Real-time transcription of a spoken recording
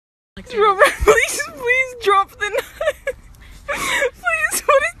Drummer, please drop the knife. Please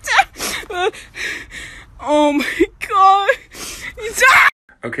put it down. Oh my god.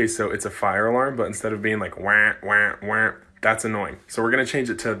 Okay, so it's a fire alarm, but instead of being like wah, wah, wah, that's annoying. So we're gonna change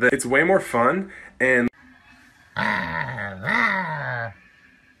it to this. It's way more fun and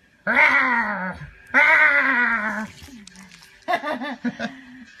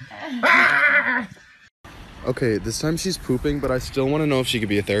okay, this time she's pooping, but I still want to know if she could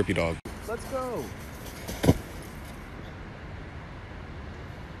be a therapy dog. Let's go.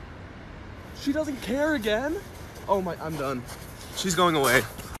 She doesn't care again? Oh my, I'm done. She's going away.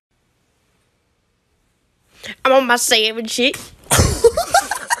 I'm on my savage shit.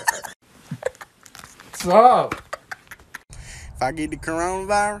 What's up? If I get the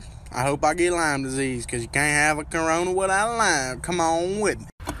coronavirus, I hope I get Lyme disease, because you can't have a corona without Lyme. Come on with me.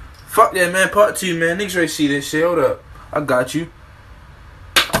 Fuck that, man. Part 2, man. Niggas ready to see this shit. Hold up. I got you.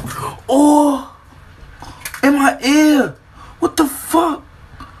 Oh! In my ear! What the fuck?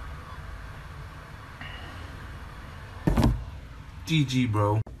 GG,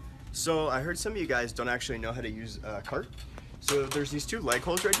 bro. So I heard some of you guys don't actually know how to use a cart. So there's these 2 leg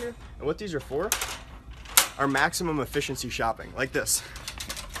holes right here, and what these are for are maximum efficiency shopping, like this.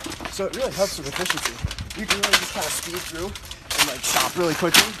 So it really helps with efficiency. You can really just kind of speed through and like shop really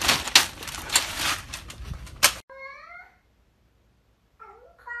quickly.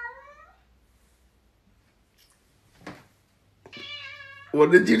 What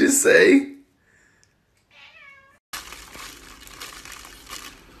did you just say?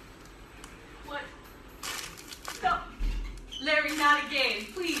 What? No. Larry, not again.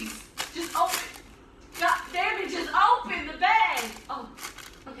 Please. Just open. God damn it, just open the bag. Oh.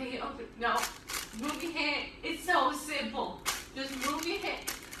 Okay, open. No. Move your hand. It's so simple. Just move your hand.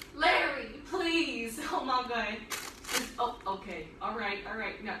 Larry, please. Oh my god. Just, oh, okay. Alright.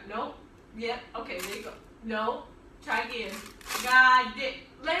 No, nope. Yep. Okay, there you go. No. Try again. God damn.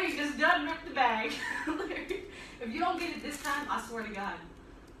 Larry just done ripped the bag. Larry, if you don't get it this time, I swear to God.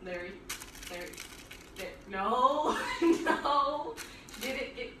 Larry. No. No. Get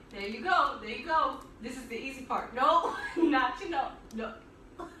it. There you go. This is the easy part. No. Not you know. No.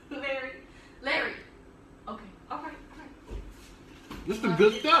 Larry. Okay. All right. This is the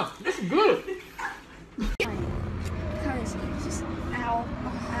good stuff. This is good. Because it's just, ow.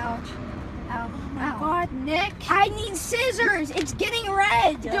 Oh my god, Nick. I need scissors. It's getting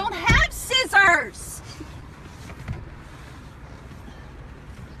red. You don't have scissors.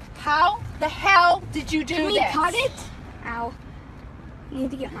 How the hell did you do this? Can we cut it? Ow. I need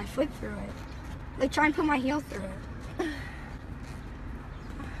to get my foot through it. Like, try and put my heel through it.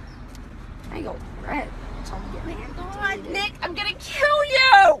 I go red. That's all I'm getting. God, Nick, I'm gonna kill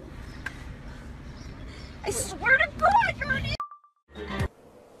you. I swear to God, you're an idiot.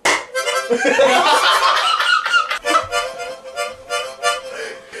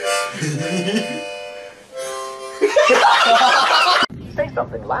 Say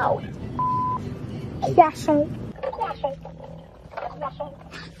something loud.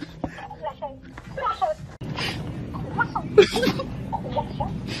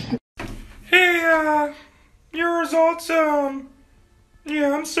 Hey, your results, yeah,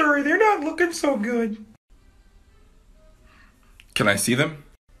 I'm sorry, they're not looking so good. Can I see them?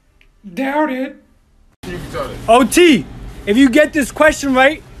 Doubt it. OT, if you get this question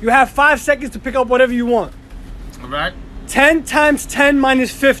right, you have 5 seconds to pick up whatever you want. All right. 10 times 10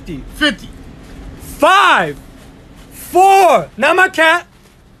 minus 50. 50. 5, 4, not my cat.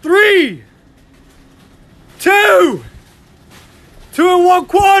 3, 2, 2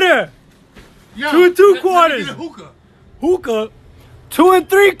 1/4. Yo, 2 2/4. Get a hookah. Hookah. 2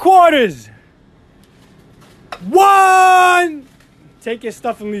 3/4. 1. Take your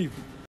stuff and leave.